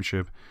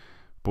championship,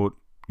 but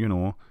you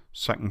know,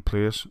 second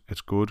place, it's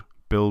good.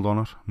 Build on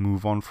it,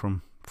 move on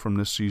from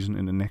this season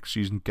into next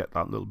season, get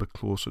that little bit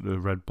closer to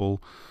Red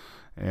Bull.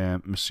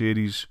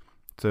 Mercedes,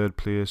 third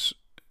place.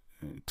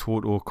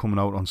 Toto coming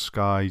out on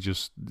Sky,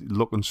 just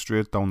looking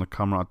straight down the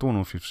camera. I don't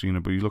know if you've seen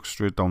it, but he looks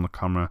straight down the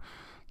camera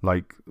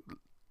like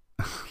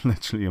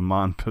literally a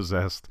man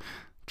possessed,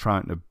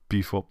 trying to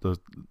beef up the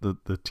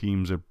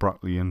teams at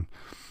Brackley and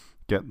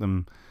get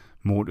them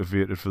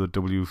motivated for the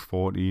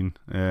W14.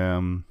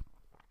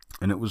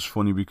 And it was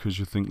funny because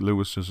you think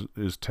Lewis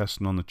is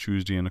testing on the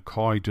Tuesday in a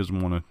car he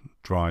doesn't want to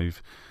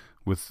drive,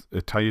 with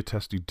a tyre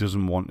test he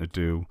doesn't want to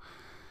do,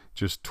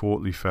 just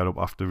totally fed up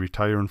after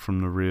retiring from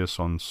the race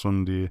on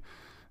Sunday.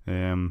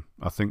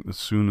 I think the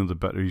sooner the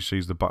better he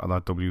sees the back of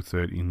that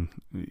W13.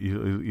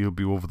 He'll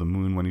be over the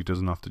moon when he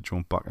doesn't have to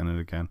jump back in it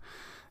again.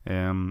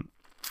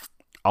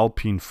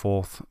 Alpine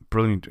fourth,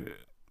 brilliant.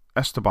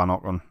 Esteban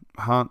Ocon,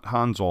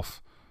 hands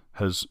off,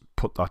 has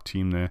put that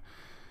team there,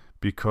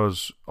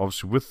 because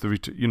obviously with the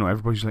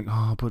everybody's like,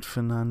 oh, but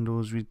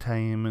Fernando's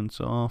retirement,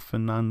 oh,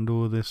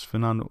 Fernando this,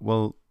 Fernando.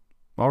 Well,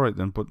 all right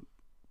then, but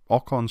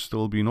Ocon's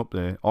still been up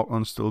there.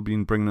 Ocon's still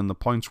been bringing in the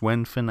points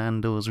when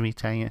Fernando's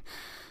retired.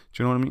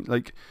 Do you know what I mean?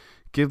 Like,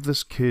 give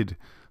this kid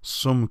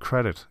some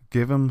credit.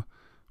 Give him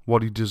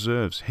what he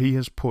deserves. He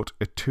has put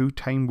a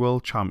 2-time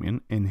world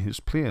champion in his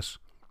place.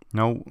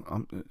 Now,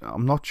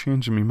 I'm not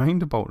changing my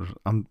mind about it.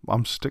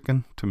 I'm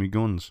sticking to my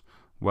guns.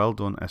 Well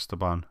done,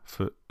 Esteban,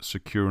 for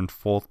securing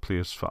 4th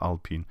place for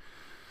Alpine.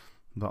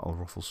 That'll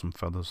ruffle some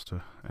feathers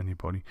to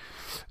anybody.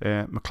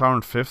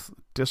 McLaren 5th,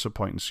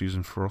 disappointing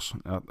season for us.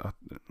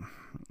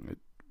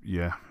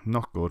 Yeah,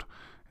 not good.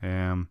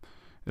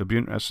 It'll be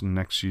interesting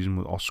next season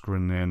with Oscar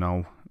in there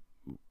now.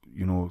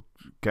 You know,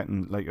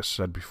 getting, like I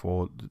said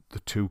before, the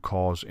 2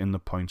 cars in the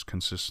points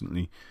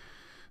consistently.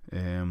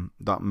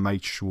 That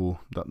might show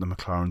that the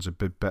McLaren's a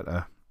bit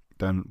better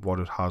than what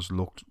it has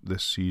looked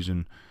this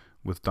season,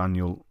 with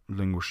Daniel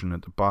languishing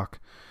at the back.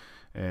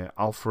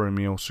 Alfa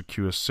Romeo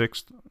secures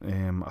 6th.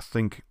 I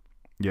think,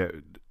 yeah,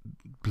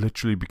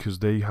 literally because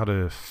they had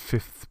a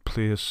 5th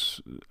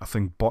place. I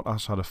think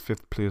Bottas had a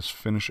 5th place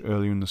finish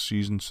earlier in the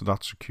season, so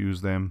that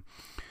secures them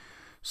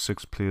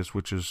 6th place,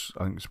 which is,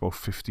 I think it's about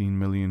 $15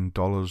 million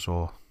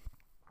or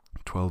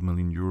 12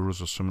 million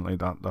euros or something like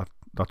that.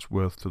 That's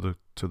worth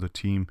to the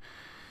team.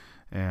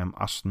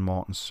 Aston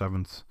Martin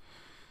 7th.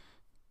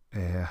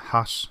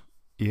 Haas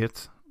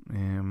 8th.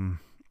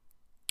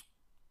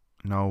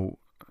 Now,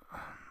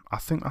 I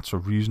think that's a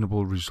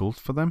reasonable result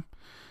for them,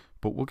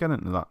 but we'll get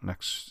into that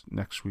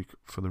next week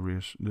for the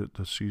race,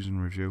 the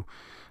season review.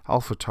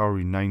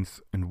 AlphaTauri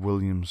 9th and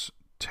Williams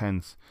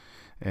 10th.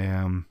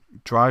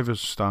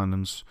 Drivers'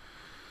 standings.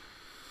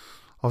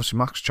 Obviously,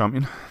 Max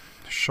champion.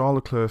 Charles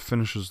Leclerc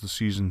finishes the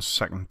season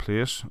 2nd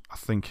place. I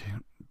think,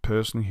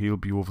 personally, he'll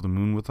be over the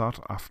moon with that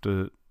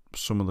after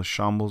some of the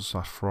shambles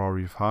that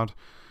Ferrari have had.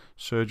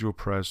 Sergio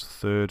Perez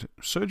 3rd.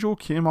 Sergio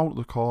came out of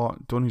the car,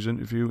 done his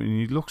interview, and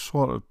he looked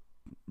sort of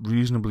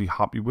reasonably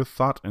happy with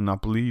that, and I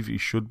believe he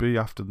should be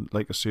after,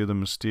 like I say, the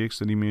mistakes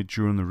that he made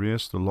during the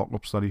race, the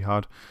lockups that he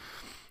had,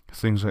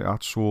 things like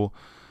that. So,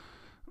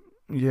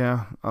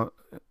 yeah,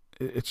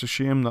 it's a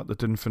shame that they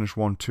didn't finish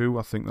 1-2.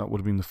 I think that would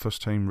have been the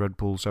first time Red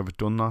Bull's ever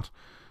done that.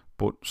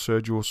 But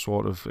Sergio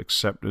sort of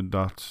accepted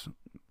that,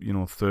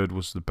 third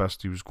was the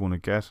best he was going to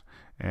get.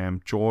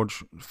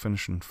 George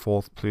finishing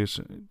 4th place,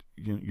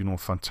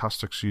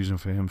 fantastic season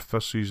for him.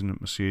 First season at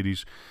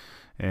Mercedes,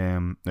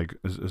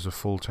 as a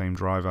full-time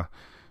driver.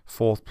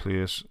 4th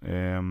place,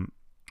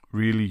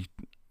 really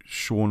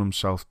showing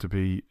himself to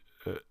be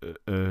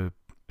a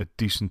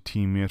decent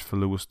teammate for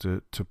Lewis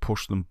to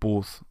push them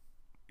both,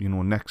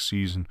 next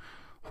season.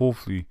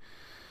 Hopefully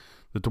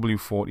the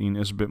W14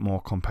 is a bit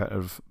more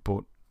competitive,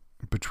 but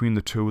between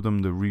the two of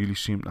them, they really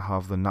seem to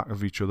have the knack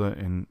of each other,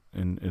 and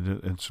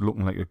it's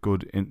looking like a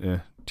good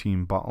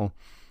inter-team battle.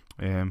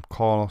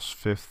 Carlos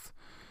 5th.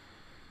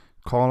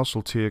 Carlos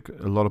will take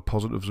a lot of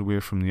positives away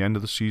from the end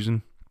of the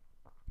season,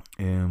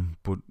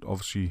 but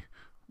obviously,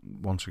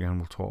 once again,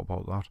 we'll talk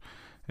about that.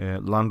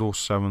 Lando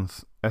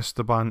 7th,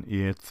 Esteban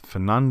 8th,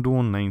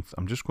 Fernando 9th.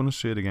 I'm just going to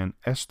say it again,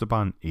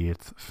 Esteban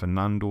 8th,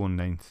 Fernando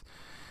 9th,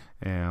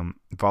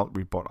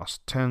 Valtteri Bottas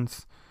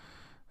 10th,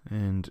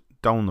 and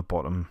down the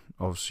bottom,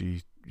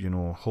 obviously,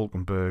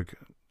 Hulkenberg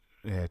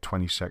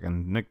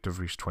 22nd, Nick De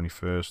Vries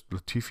 21st,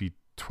 Latifi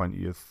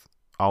 20th,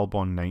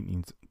 Albon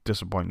 19th.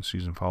 Disappointing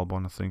season for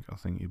Albon, I think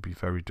he'd be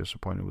very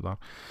disappointed with that.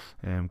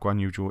 Guan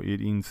Yu Zhou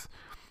 18th,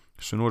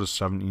 Tsunoda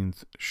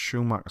 17th,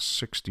 Schumacher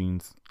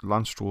 16th,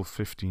 Lance Stroll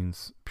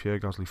 15th, Pierre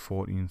Gasly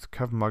 14th,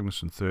 Kevin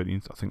Magnussen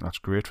 13th. I think that's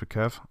great for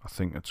Kev. I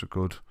think it's a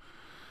good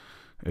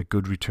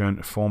return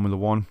to Formula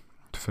 1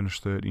 to finish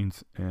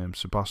 13th.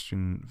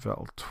 Sebastian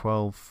Vettel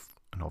 12th,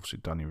 and obviously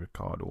Danny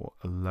Ricciardo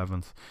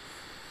 11th.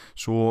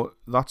 So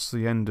that's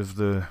the end of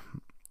the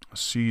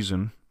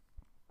season.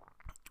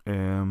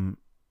 And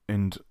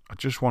I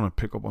just want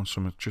to pick up on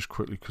something just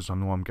quickly, because I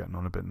know I'm getting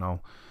on a bit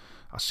now.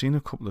 I've seen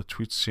a couple of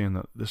tweets saying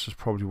that this is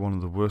probably one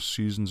of the worst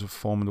seasons of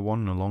Formula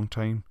 1 in a long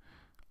time.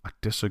 I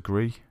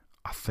disagree.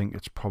 I think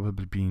it's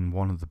probably been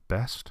one of the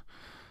best.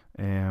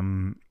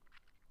 I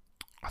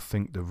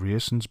think the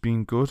racing's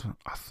been good.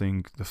 I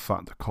think the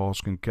fact the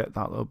cars can get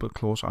that little bit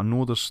closer. I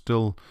know there's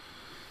still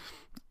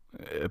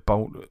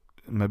about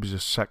maybe a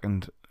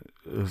second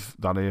of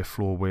that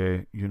airflow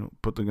where,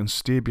 but they can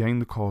stay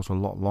behind the cars a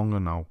lot longer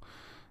now.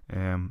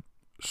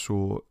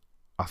 So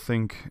I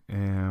think,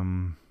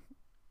 I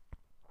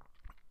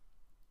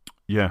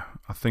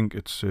think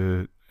it's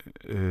been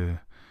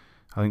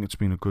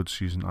a good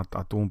season. I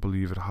don't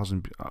believe it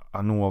hasn't been.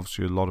 I know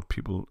obviously a lot of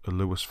people are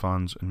Lewis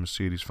fans and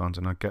Mercedes fans,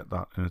 and I get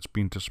that, and it's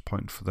been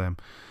disappointing for them.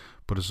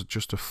 But as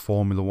just a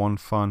Formula 1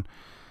 fan,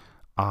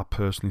 I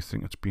personally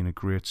think it's been a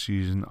great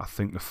season. I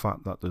think the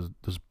fact that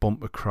there's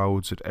bumper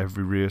crowds at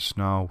every race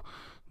now,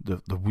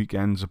 the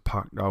weekends are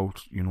packed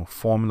out.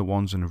 Formula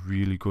 1's in a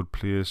really good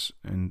place,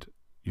 and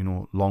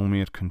long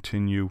may it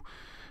continue.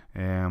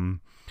 And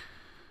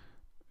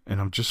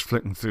I'm just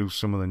flicking through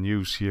some of the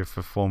news here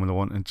for Formula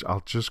 1, and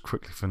I'll just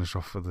quickly finish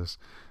off with this.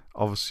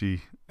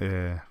 Obviously,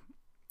 I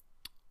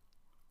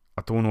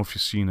don't know if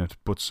you've seen it,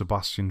 but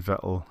Sebastian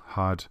Vettel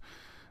had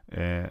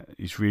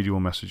his radio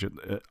message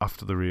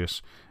after the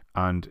race,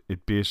 and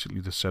it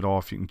basically just said,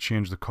 if you can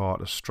change the car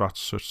to strats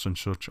such and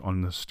such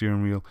on the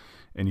steering wheel,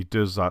 and he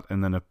does that,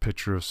 and then a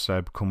picture of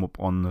Seb come up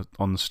on the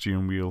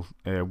steering wheel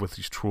with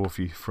his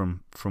trophy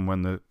from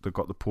when they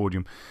got the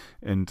podium.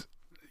 And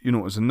it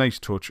was a nice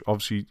touch.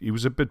 Obviously he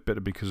was a bit bitter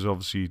because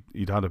obviously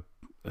he'd had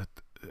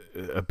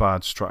a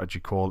bad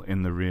strategy call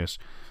in the race,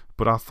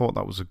 but I thought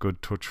that was a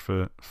good touch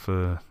for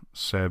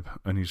Seb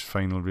in his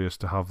final race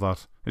to have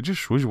that. It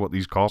just shows you what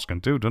these cars can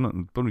do, doesn't it?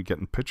 And only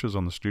getting pictures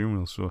on the steering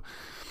wheel, so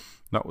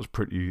that was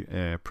pretty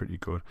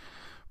good.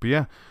 But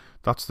yeah,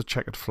 that's the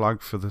checkered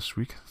flag for this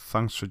week.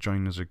 Thanks for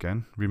joining us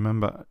again.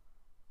 Remember,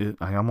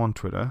 I am on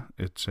Twitter.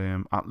 It's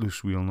at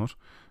Loose Wheel Nut.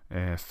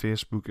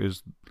 Facebook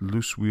is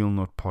Loose Wheel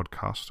Nut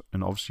Podcast,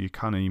 and obviously you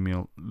can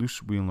email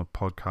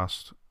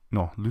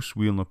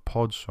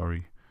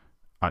loosewheelnutpod,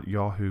 at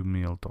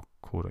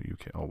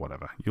yahoomail.co.uk or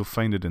whatever. You'll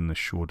find it in the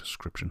show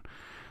description.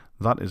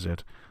 That is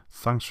it.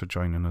 Thanks for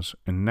joining us.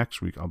 And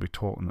next week I'll be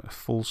talking a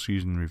full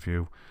season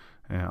review.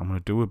 I'm going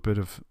to do a bit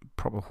of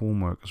proper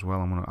homework as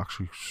well. I'm going to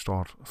actually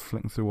start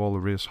flicking through all the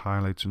race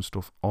highlights and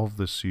stuff of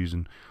this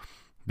season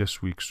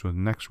this week. So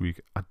next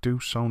week, I do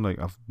sound like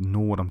I know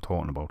what I'm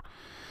talking about.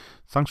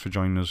 Thanks for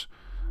joining us.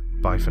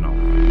 Bye for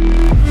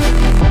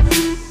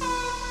now.